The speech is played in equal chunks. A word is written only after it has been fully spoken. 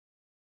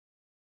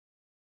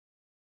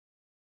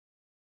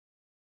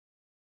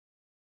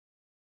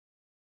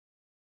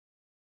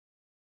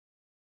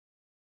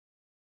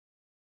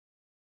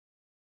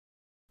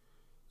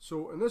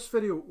So in this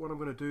video, what I'm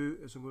going to do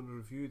is I'm going to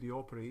review the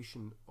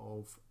operation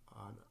of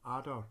an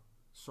adder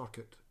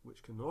circuit,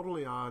 which can not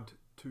only add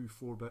two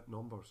 4-bit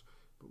numbers,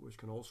 but which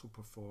can also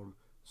perform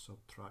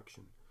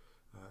subtraction.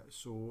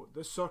 So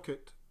this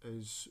circuit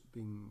is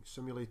being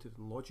simulated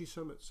in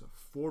Logisim. It's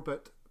a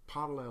 4-bit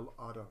parallel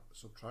adder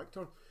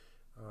subtractor.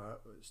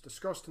 It's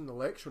discussed in the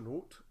lecture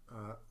note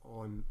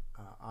on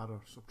adder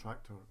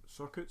subtractor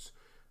circuits,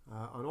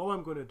 and all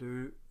I'm going to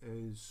do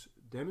is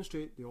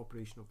demonstrate the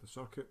operation of the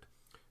circuit,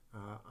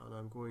 and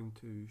I'm going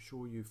to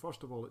show you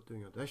first of all it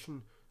doing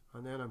addition,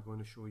 and then I'm going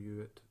to show you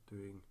it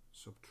doing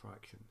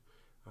subtraction.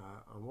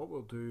 And what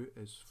we'll do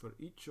is for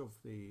each of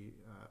the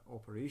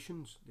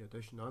operations, the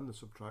addition and the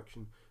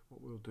subtraction,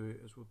 what we'll do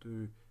is we'll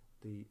do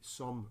the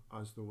sum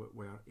as though it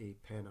were a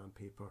pen and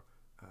paper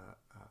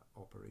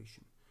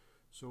operation.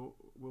 So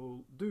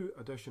we'll do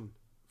addition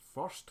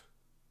first,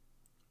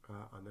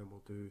 and then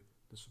we'll do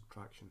the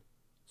subtraction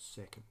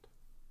second.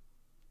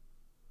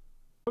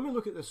 When we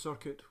look at this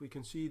circuit, we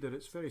can see that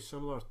it's very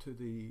similar to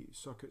the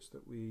circuits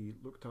that we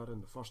looked at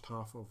in the first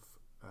half of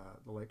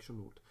the lecture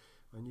note.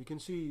 And you can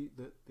see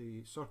that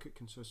the circuit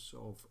consists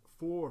of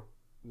 4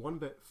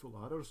 1-bit full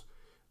adders,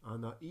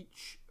 and that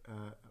each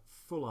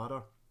full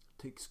adder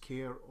takes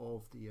care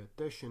of the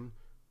addition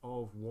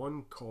of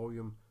one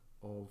column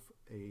of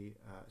a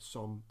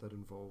sum that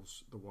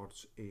involves the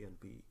words A and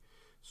B.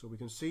 So we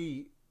can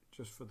see,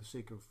 just for the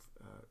sake of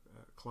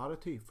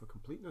clarity, for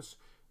completeness,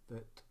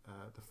 that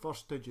the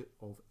first digit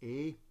of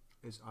A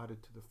is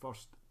added to the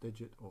first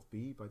digit of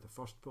B by the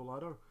first full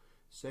adder.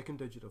 Second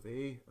digit of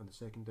A and the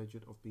second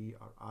digit of B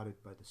are added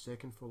by the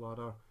second full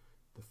adder.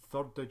 The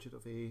third digit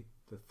of A,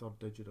 the third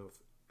digit of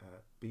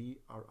B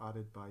are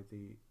added by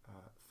the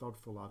third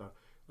full adder,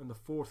 and the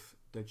fourth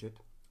digit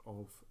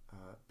of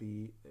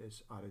B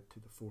is added to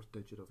the fourth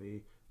digit of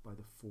A by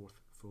the fourth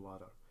full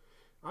adder.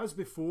 As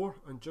before,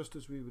 and just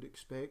as we would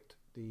expect,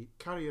 the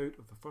carry out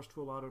of the first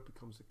full adder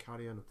becomes the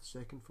carry in of the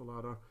second full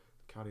adder.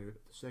 The carry out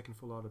of the second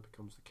full adder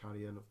becomes the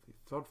carry in of the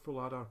third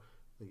full adder.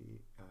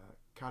 The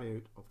carry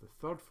out of the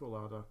third full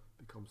adder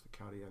becomes the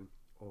carry in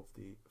of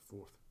the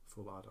fourth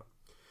full adder.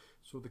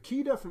 So the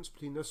key difference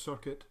between this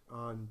circuit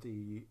and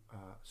the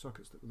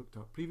circuits that we looked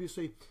at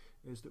previously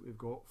is that we've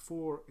got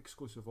 4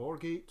 exclusive OR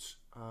gates,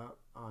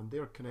 and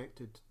they're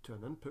connected to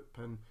an input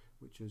pin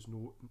which is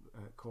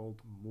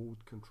called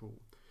mode control.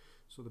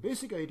 So the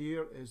basic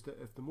idea is that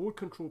if the mode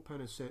control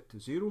pin is set to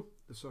 0,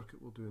 the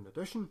circuit will do an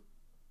addition,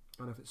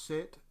 and if it's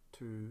set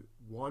to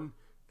 1,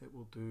 it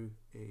will do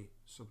a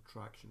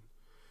subtraction.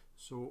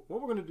 So what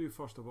we're going to do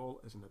first of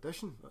all is an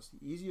addition. That's the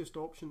easiest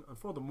option, and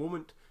for the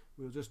moment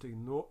we'll just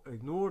ignore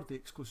the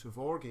exclusive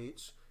OR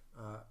gates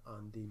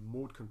and the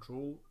mode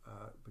control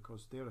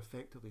because they're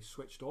effectively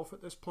switched off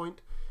at this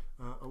point,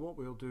 and what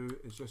we'll do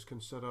is just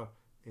consider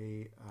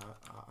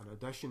an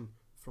addition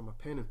from a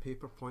pen and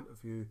paper point of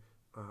view,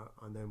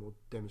 and then we'll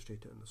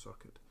demonstrate it in the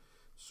circuit.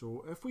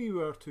 So if we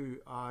were to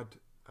add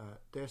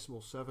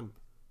decimal 7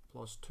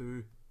 plus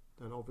 2,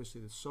 then obviously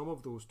the sum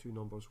of those two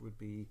numbers would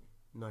be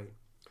 9.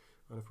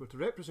 And if we're to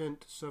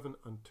represent 7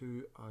 and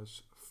 2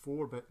 as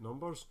 4-bit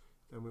numbers,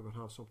 then we would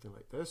have something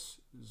like this: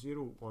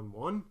 0, 1,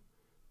 1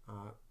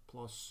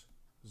 plus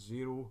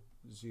 0,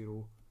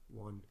 0,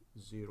 1,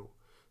 0.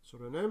 So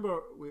remember,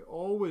 we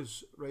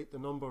always write the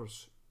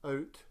numbers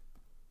out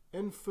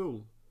in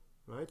full,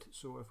 right?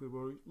 So if we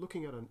were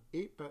looking at an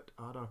 8-bit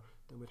adder,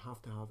 then we'd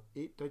have to have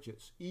 8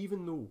 digits,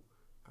 even though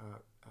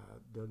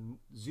the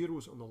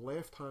zeros on the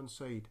left-hand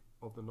side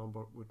of the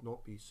number would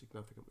not be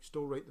significant. We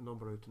still write the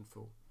number out in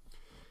full.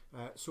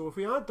 So if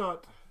we add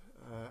that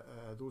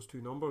those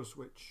two numbers,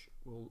 which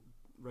we'll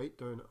write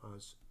down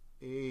as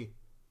A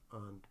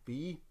and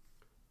B,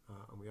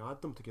 and we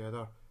add them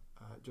together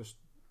just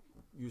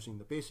using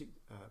the basic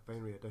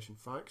binary addition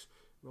facts,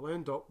 we'll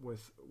end up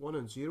with 1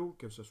 and 0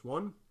 gives us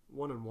 1,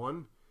 1 and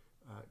 1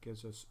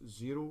 gives us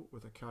 0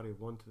 with a carry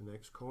of 1 to the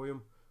next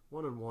column,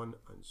 1 and 1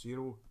 and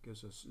 0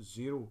 gives us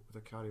 0 with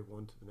a carry of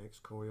 1 to the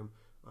next column,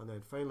 and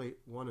then finally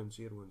 1 and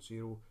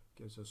 0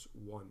 gives us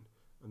 1.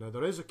 And now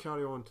there is a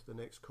carry on to the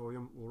next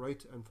column. We'll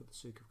write it in for the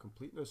sake of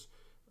completeness,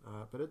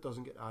 but it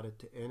doesn't get added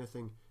to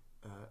anything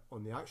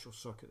on the actual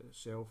circuit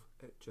itself.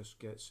 It just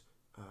gets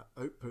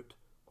output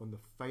on the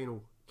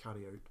final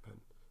carry out pin.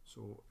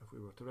 So if we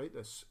were to write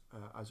this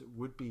as it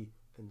would be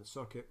in the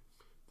circuit,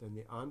 then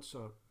the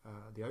answer,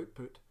 the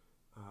output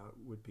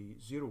would be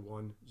 0,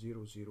 1,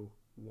 0, 0,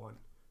 1.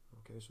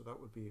 Okay, so that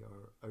would be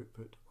our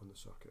output on the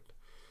circuit.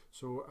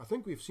 So I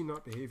think we've seen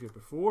that behavior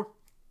before.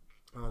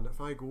 And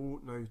if I go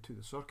now to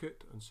the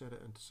circuit and set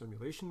it into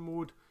simulation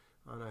mode,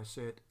 and I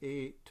set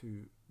A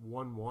to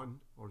 1, 1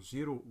 or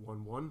 0,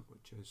 1, 1,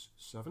 which is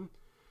 7,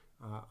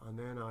 and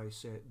then I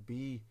set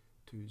B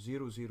to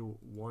 0, 0,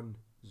 1,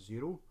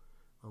 0,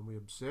 and we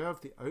observe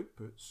the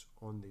outputs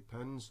on the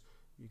pins,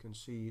 you can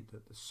see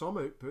that the sum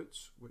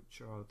outputs, which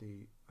are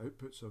the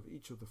outputs of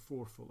each of the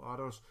 4 full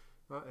adders,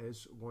 that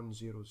is 1,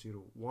 0,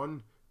 0, 1,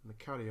 and the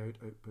carry out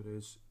output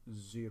is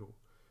 0.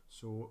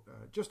 So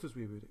just as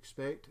we would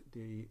expect,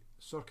 the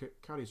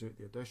circuit carries out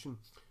the addition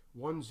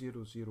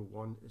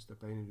 1001 is the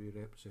binary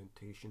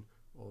representation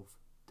of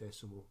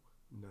decimal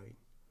 9.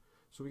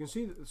 So we can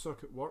see that the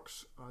circuit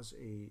works as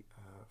a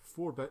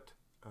 4-bit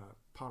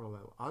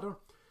parallel adder.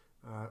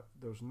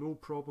 There's no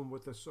problem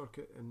with this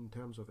circuit in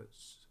terms of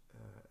its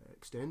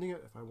extending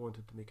it. If I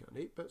wanted to make it an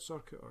 8-bit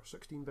circuit or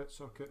 16-bit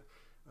circuit,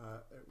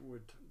 it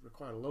would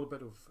require a little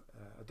bit of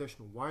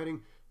additional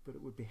wiring, but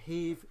it would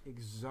behave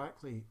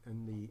exactly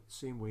in the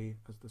same way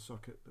as the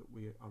circuit that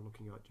we are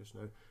looking at just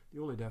now.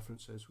 The only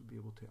difference is we'll be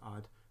able to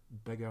add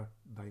bigger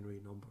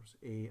binary numbers.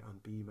 A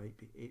and B might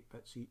be 8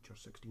 bits each, or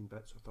 16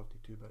 bits, or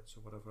 32 bits,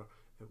 or whatever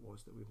it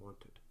was that we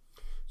wanted.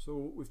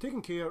 So we've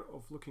taken care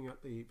of looking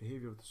at the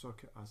behavior of the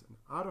circuit as an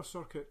adder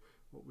circuit.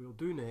 What we'll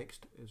do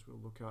next is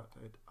we'll look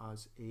at it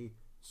as a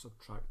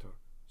subtractor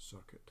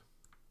circuit.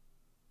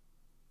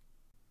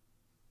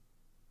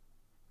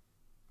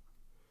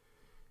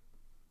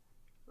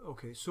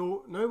 Okay,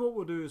 so now what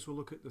we'll do is we'll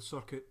look at the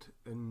circuit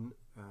in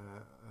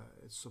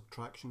its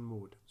subtraction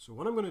mode. So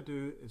what I'm going to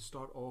do is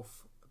start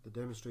off the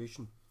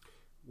demonstration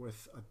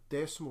with a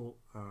decimal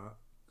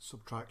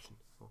subtraction.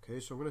 Okay,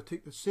 so I'm going to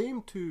take the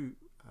same two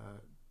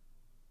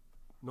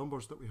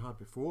numbers that we had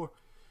before,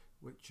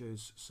 which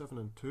is 7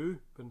 and 2,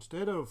 but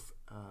instead of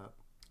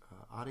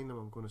adding them,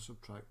 I'm going to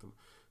subtract them.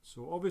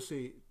 So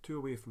obviously 2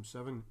 away from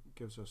 7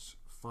 gives us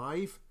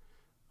 5,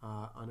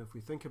 and if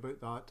we think about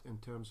that in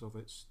terms of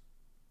its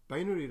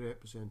binary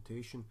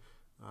representation,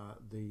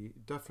 the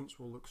difference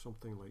will look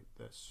something like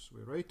this. So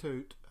we write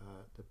out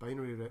the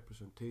binary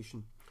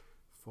representation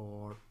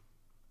for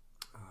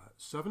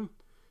 7,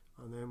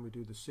 and then we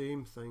do the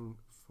same thing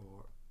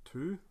for 2,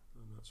 and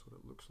that's what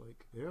it looks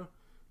like there.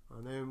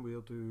 And then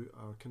we'll do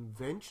our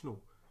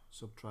conventional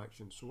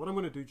subtraction. So what I'm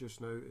going to do just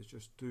now is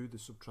just do the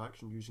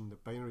subtraction using the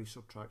binary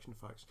subtraction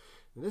facts.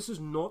 Now this is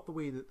not the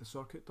way that the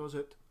circuit does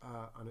it,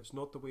 and it's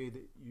not the way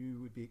that you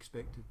would be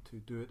expected to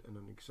do it in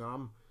an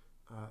exam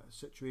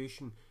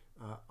situation.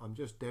 I'm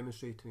just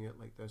demonstrating it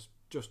like this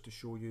just to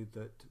show you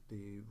that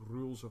the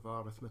rules of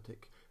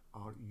arithmetic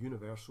are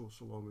universal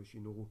so long as you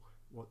know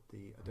what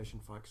the addition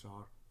facts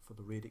are for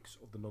the radix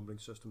of the numbering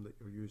system that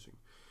you're using.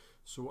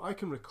 So I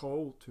can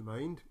recall to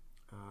mind,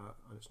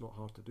 and it's not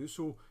hard to do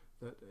so,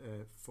 that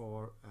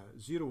for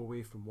 0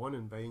 away from 1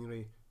 in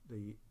binary,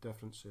 the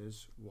difference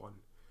is 1.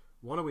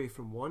 1 away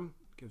from 1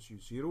 gives you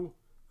 0,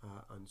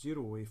 and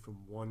 0 away from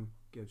 1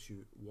 gives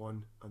you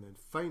 1, and then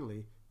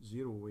finally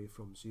 0 away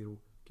from 0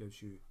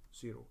 gives you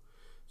 0.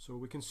 So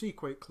we can see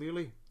quite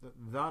clearly that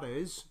that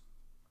is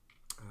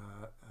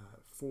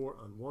 4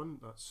 and 1.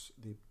 That's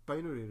the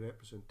binary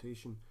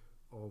representation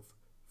of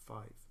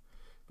 5.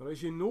 But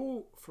as you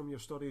know from your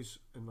studies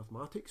in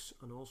mathematics,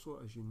 and also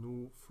as you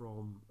know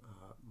from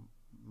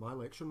my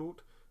lecture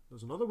note,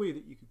 there's another way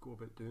that you could go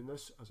about doing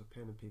this as a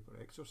pen and paper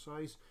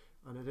exercise,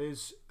 and it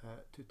is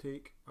to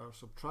take our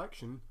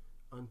subtraction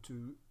and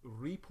to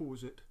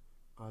repose it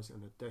as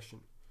an addition.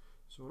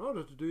 So in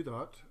order to do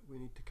that, we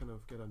need to kind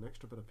of get an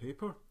extra bit of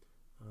paper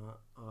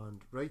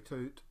and write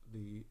out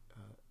the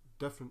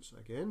difference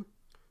again.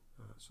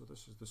 So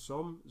this is the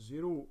sum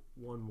 0,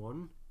 1,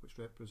 1, which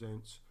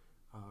represents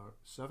our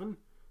 7,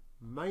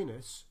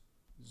 minus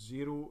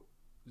 0,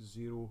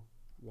 0,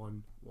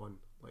 1, 1,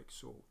 like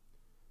so.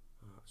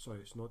 Sorry,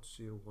 it's not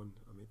 0, 1,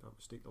 I made that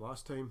mistake the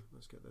last time.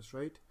 Let's get this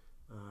right.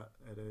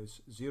 It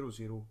is 0,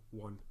 0,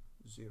 1,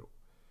 0.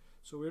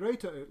 So we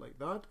write it out like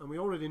that, and we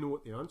already know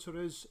what the answer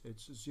is.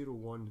 It's 0,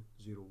 1,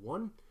 0,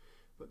 1.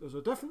 But there's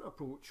a different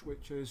approach,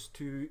 which is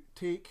to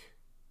take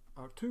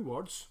our two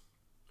words,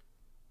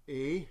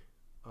 A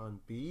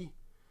and B,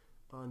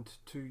 and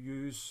to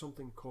use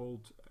something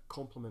called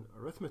complement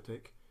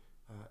arithmetic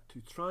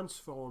to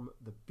transform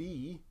the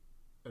B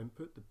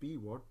input, the B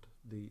word,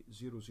 the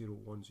 0, 0,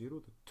 1,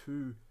 0, the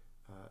 2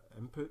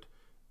 input,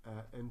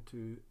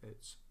 into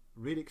its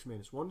radix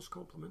minus 1's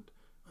complement,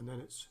 and then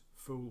its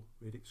full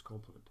radix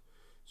complement.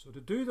 So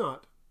to do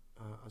that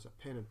as a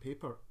pen and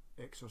paper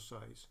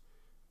exercise,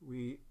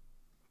 we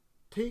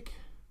take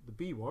the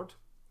B word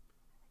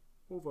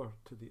over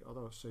to the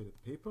other side of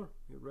the paper,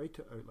 we write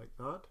it out like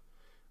that,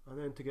 and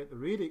then to get the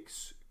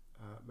radix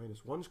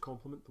minus 1's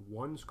complement, the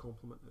 1's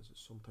complement as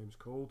it's sometimes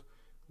called,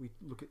 we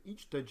look at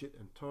each digit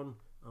in turn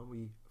and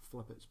we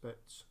flip its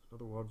bits. In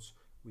other words,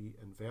 we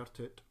invert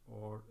it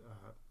or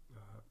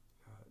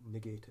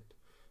negate it.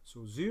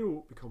 So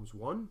 0 becomes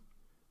 1,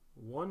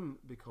 1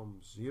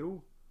 becomes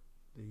 0,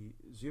 the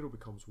 0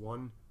 becomes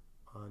 1,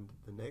 and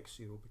the next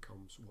 0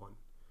 becomes 1.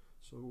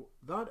 So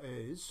that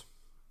is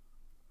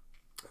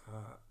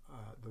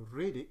the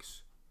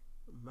radix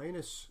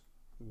minus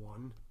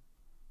 1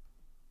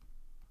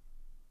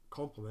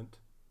 complement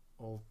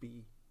of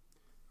B.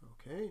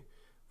 Okay,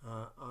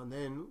 and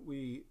then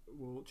we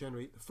will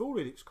generate the full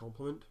radix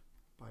complement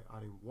by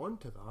adding 1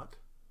 to that,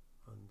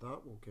 and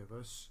that will give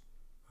us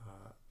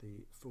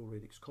the full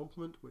radix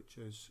complement, which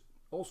is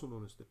also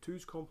known as the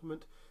 2's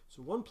complement.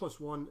 So 1 plus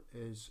 1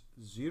 is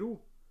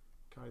 0,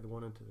 carry the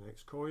 1 into the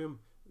next column.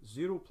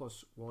 0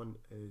 plus 1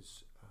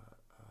 is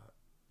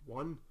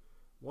 1.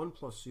 1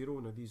 plus 0,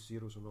 now these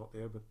zeros are not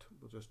there, but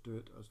we'll just do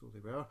it as though they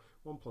were.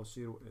 1 plus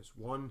 0 is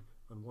 1,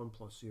 and 1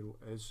 plus 0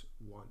 is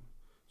 1.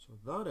 So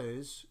that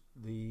is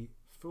the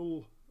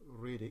full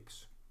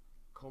radix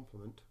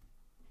complement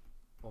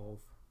of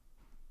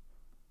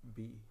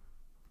B.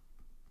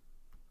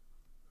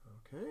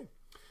 Okay,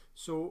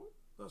 so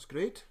that's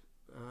great.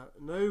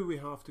 Now we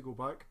have to go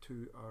back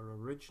to our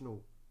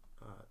original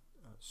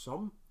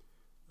sum,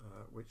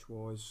 which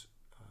was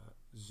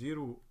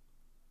 0,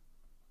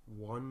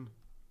 1,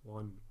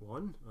 1,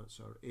 1. That's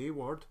our A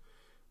word.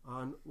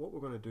 And what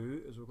we're going to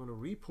do is we're going to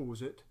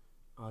repose it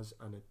as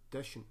an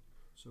addition.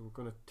 So we're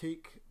going to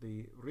take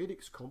the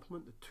radix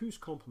complement, the 2's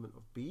complement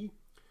of B,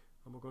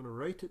 and we're going to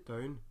write it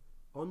down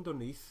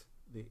underneath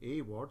the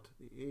A word,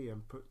 the A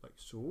input, like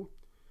so.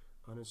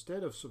 And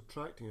instead of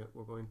subtracting it,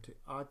 we're going to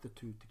add the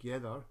two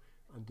together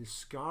and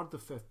discard the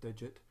 5th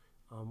digit.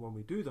 And when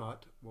we do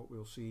that, what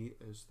we'll see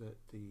is that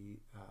the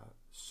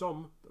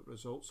sum that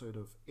results out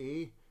of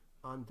A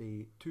and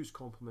the 2's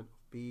complement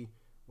of B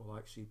will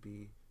actually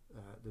be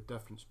the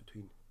difference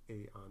between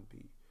A and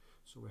B.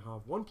 So we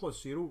have 1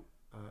 plus 0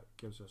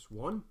 gives us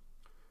 1.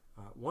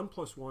 1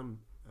 plus 1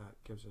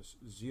 gives us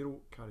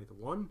 0, carry the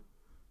 1.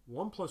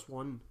 1 plus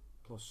 1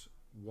 plus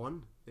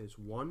 1 is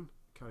 1,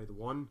 carry the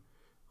 1.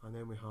 And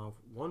then we have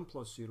 1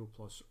 plus 0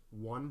 plus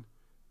 1,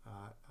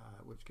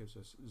 which gives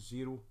us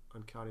 0,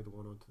 and carry the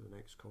 1 onto the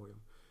next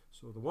column.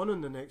 So the 1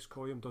 in the next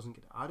column doesn't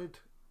get added,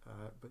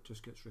 but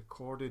just gets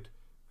recorded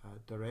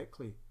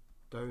directly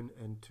down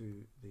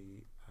into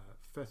the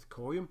 5th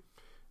column.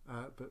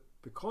 But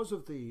because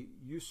of the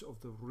use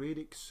of the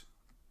radix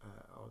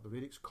or the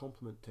radix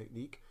complement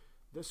technique,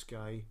 this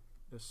guy,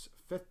 this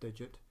 5th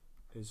digit,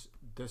 is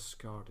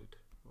discarded.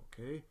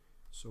 Okay,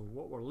 so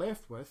what we're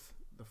left with,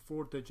 the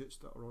 4 digits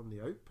that are on the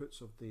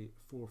outputs of the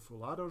 4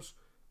 full adders,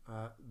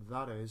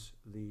 that is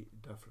the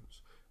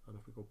difference. And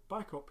if we go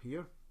back up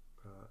here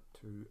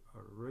to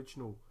our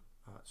original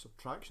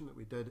subtraction that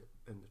we did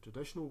in the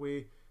traditional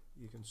way,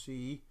 you can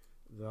see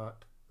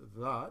that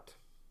that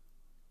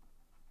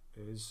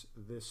is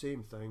the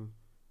same thing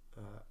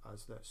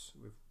as this.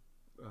 We've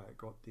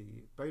got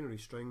the binary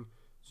string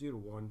 0,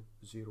 1,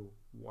 0,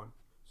 1.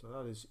 So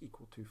that is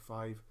equal to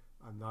 5,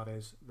 and that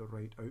is the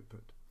right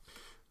output.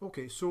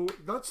 Okay, so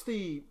that's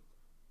the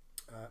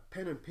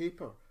pen and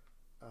paper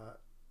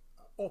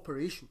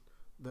operation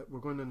that we're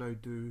going to now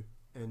do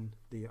in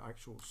the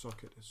actual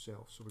circuit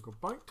itself. So we go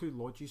back to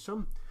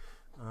Logisim,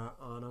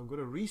 and I'm going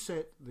to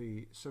reset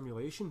the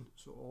simulation.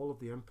 So all of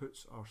the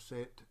inputs are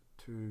set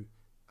to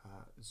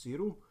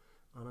 0,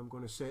 and I'm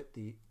going to set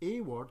the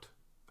A word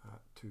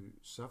to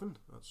 7.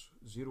 That's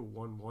 0,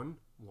 1, 1,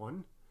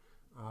 1.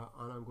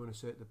 And I'm going to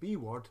set the B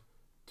word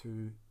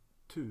to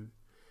 2.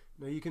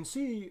 Now you can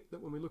see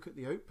that when we look at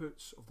the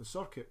outputs of the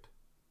circuit,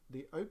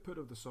 the output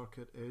of the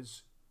circuit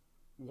is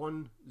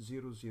 1,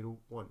 0, 0,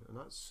 1, and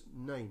that's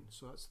 9.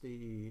 So that's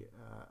the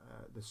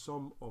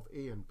sum of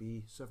A and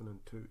B, 7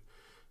 and 2.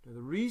 Now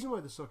the reason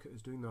why the circuit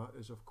is doing that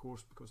is, of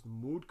course, because the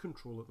mode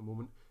control at the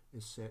moment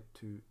is set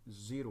to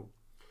 0.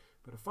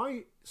 But if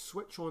I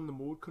switch on the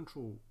mode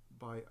control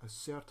by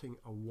asserting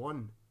a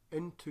 1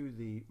 into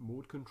the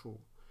mode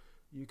control,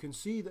 you can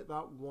see that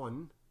that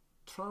 1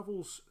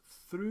 travels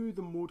through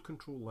the mode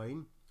control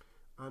line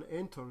and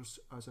enters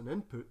as an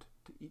input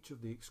to each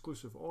of the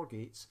exclusive OR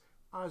gates,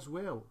 as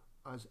well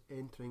as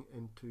entering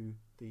into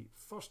the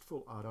first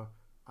full adder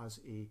as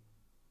a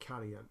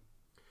carry in.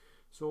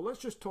 So let's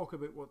just talk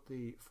about what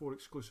the 4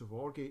 exclusive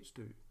OR gates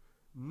do.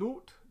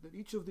 Note that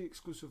each of the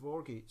exclusive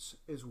OR gates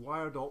is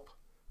wired up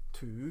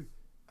to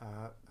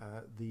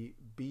the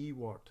B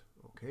word.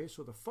 Okay,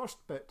 so the first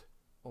bit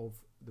of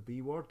the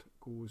B word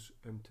goes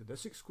into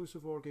this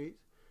exclusive OR gate,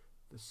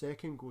 the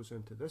second goes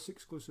into this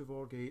exclusive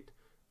OR gate,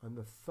 and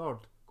the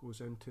third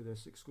goes into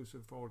this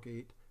exclusive OR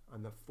gate,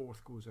 and the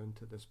fourth goes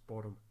into this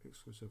bottom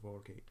exclusive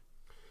OR gate.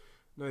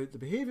 Now the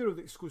behaviour of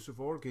the exclusive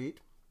OR gate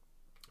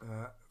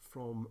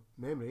from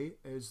memory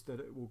is that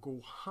it will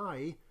go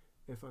high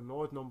if an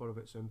odd number of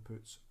its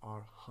inputs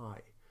are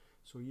high.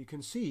 So you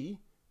can see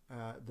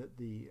that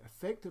the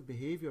effective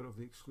behaviour of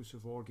the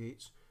exclusive OR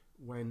gates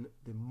when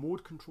the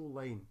mode control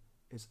line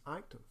is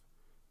active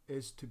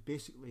is to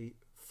basically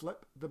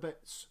flip the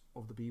bits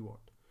of the B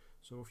word.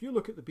 So if you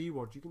look at the B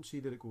word, you can see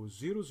that it goes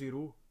 0,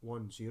 0,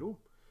 1, 0,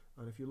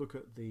 and if you look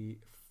at the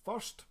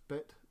first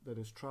bit that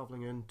is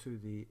travelling into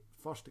the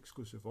first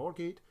exclusive OR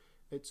gate,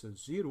 it's a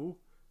 0,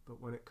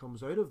 but when it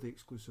comes out of the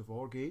exclusive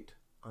OR gate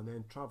and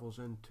then travels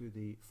into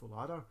the full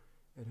adder,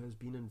 it has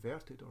been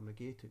inverted or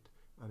negated,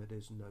 and it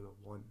is now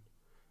a 1.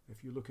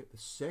 If you look at the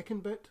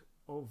second bit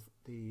of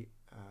the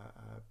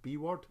B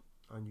word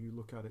and you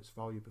look at its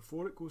value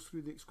before it goes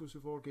through the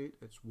exclusive OR gate,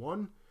 it's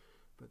 1,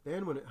 but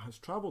then when it has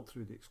travelled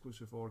through the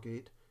exclusive OR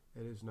gate,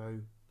 it is now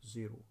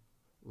 0.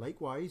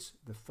 Likewise,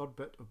 the third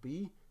bit of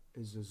B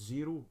is a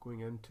 0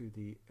 going into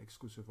the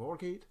exclusive OR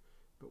gate,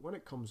 but when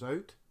it comes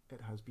out,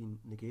 it has been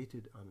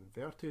negated and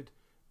inverted,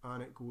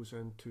 and it goes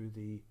into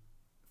the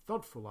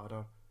third full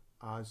adder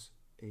as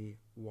a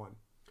 1.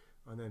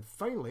 And then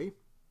finally,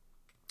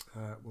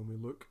 when we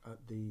look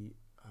at the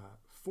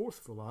fourth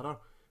full adder,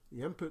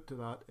 the input to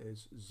that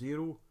is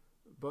 0,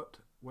 but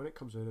when it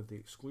comes out of the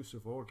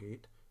exclusive OR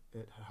gate,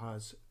 it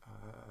has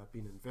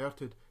been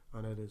inverted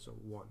and it is a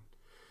 1.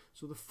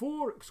 So the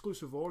 4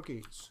 exclusive OR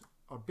gates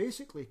are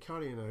basically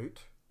carrying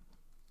out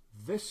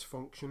this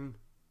function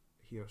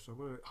here. So I'm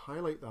going to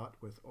highlight that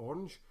with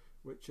orange,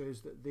 which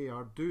is that they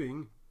are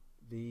doing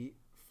the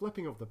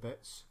flipping of the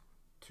bits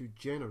to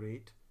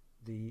generate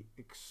the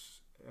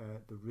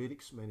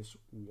radix minus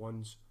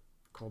 1's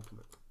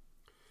complement.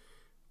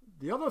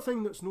 The other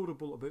thing that's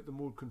notable about the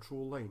mode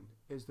control line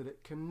is that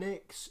it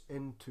connects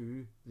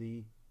into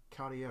the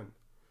carry in.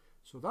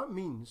 So that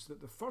means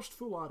that the first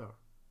full adder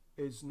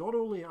is not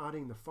only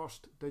adding the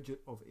first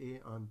digit of A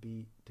and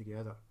B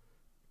together,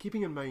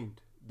 keeping in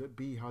mind that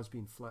B has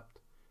been flipped,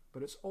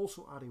 but it's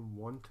also adding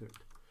 1 to it.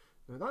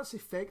 Now that's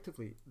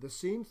effectively the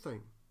same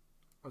thing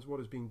as what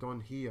is being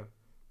done here,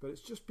 but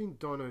it's just been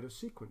done out of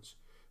sequence.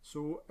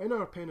 So in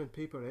our pen and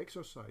paper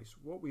exercise,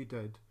 what we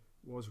did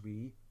was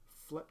we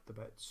flipped the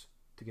bits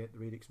to get the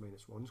radix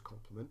minus 1's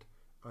complement,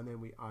 and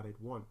then we added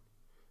 1.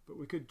 But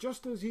we could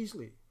just as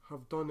easily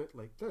have done it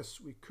like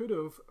this. We could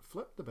have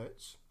flipped the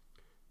bits,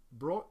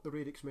 brought the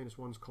radix minus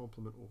 1's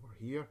complement over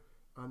here,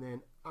 and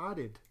then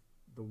added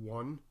the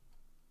 1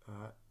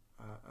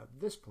 at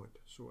this point.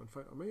 So in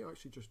fact I might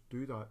actually just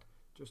do that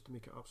just to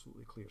make it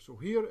absolutely clear. So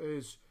here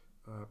is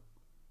our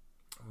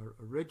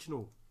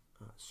original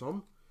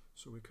sum.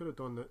 So we could have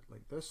done it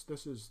like this.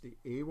 This is the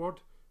A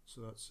word,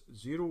 so that's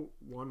 0,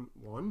 1,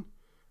 1.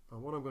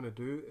 And what I'm going to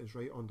do is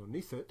write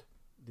underneath it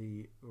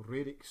the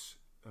radix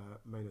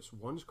minus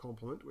 1's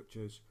complement, which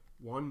is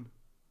 1,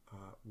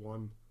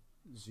 1,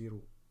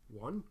 0,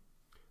 1.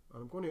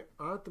 And I'm going to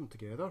add them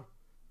together.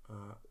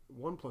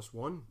 1 plus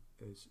 1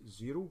 is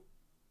 0,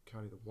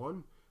 carry the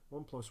 1.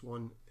 1 plus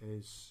 1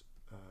 is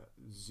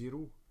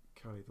 0,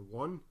 carry the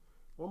 1.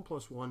 1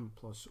 plus 1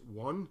 plus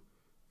 1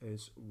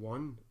 is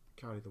 1,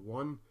 carry the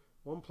 1.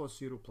 1 plus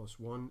 0 plus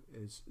 1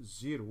 is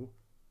 0,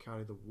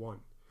 carry the 1.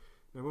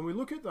 Now when we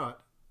look at that,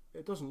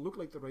 it doesn't look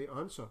like the right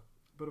answer,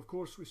 but of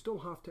course we still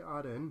have to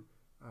add in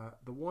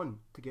the 1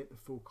 to get the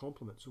full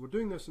complement. So we're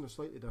doing this in a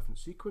slightly different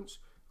sequence,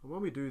 and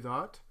when we do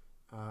that,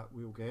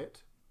 we'll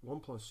get 1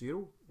 plus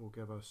 0 will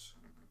give us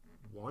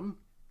 1,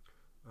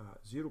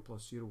 0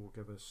 plus 0 will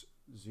give us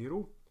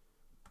 0,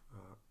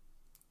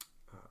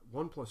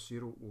 1 plus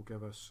 0 will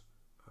give us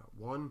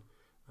 1,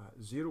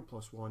 0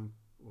 plus 1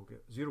 will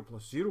get 0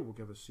 plus 0 will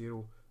give us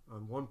 0,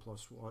 and 1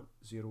 plus 1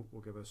 0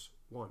 will give us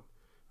 1.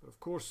 But of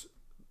course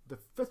the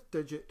 5th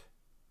digit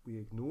we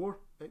ignore,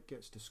 it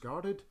gets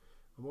discarded,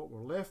 and what we're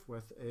left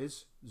with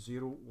is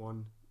 0,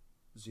 1,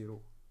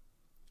 0.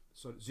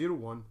 Sorry, 0,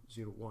 1,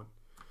 0, 1.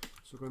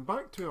 So going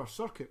back to our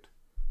circuit,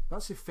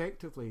 that's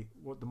effectively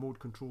what the mode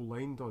control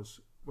line does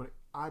when it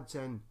adds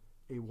in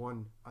a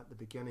 1 at the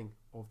beginning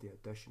of the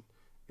addition.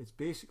 It's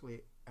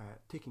basically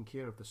taking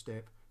care of the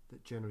step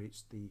that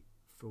generates the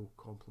full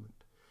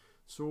complement.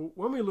 So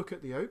when we look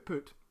at the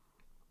output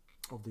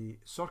of the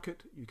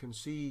circuit, you can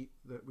see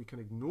that we can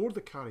ignore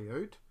the carry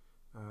out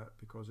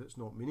because it's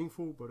not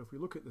meaningful, but if we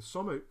look at the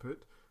sum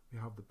output, we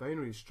have the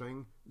binary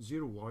string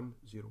 0, 1,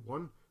 0,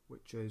 1,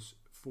 which is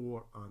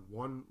 4 and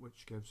 1,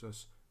 which gives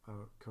us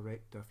our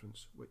correct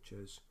difference, which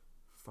is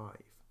 5.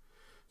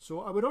 So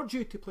I would urge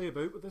you to play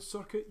about with this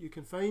circuit. You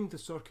can find the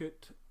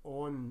circuit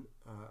on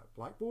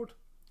Blackboard,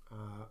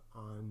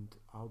 and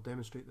I'll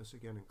demonstrate this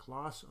again in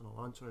class, and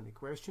I'll answer any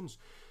questions.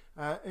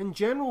 In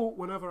general,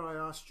 whenever I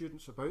ask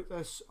students about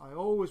this, I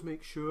always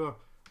make sure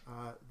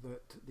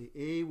that the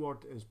A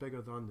word is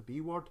bigger than the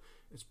B word.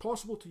 It's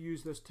possible to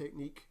use this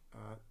technique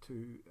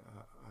to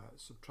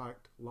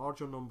subtract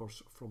larger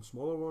numbers from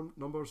smaller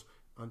numbers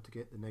and to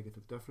get the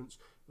negative difference,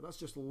 but that's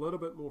just a little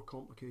bit more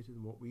complicated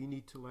than what we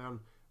need to learn.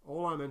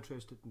 All I'm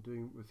interested in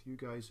doing with you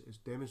guys is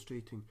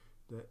demonstrating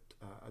that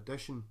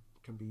addition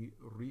can be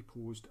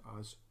reposed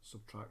as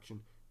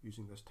subtraction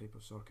using this type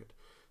of circuit.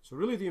 So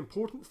really the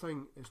important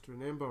thing is to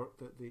remember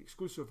that the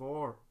exclusive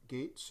OR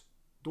gates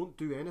don't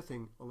do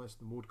anything unless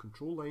the mode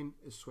control line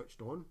is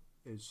switched on,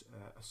 is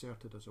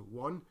asserted as a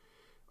 1,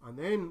 and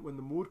then when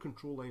the mode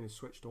control line is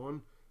switched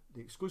on,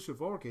 the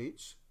exclusive OR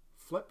gates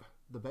flip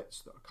the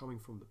bits that are coming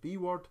from the B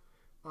word,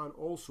 and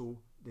also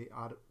they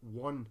add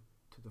 1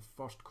 to the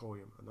first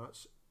column, and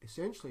that's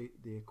essentially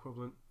the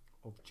equivalent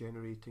of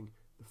generating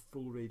the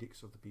full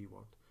radix of the B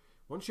word.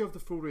 Once you have the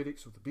full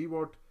radix of the B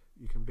word,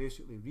 you can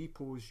basically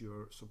repose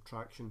your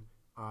subtraction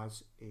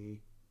as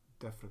a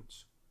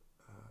difference.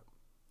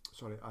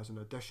 As an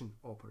addition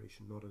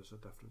operation, not as a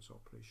difference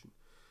operation.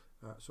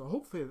 So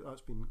hopefully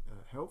that's been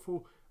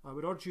helpful. I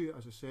would urge you,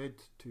 as I said,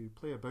 to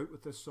play about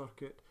with this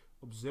circuit,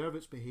 observe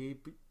its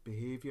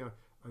behaviour,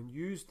 and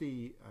use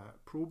the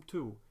probe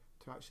tool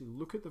to actually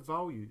look at the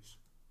values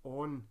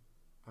on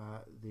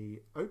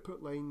the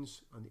output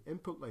lines and the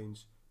input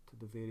lines to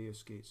the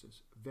various gates.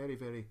 It's very,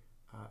 very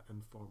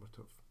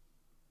informative.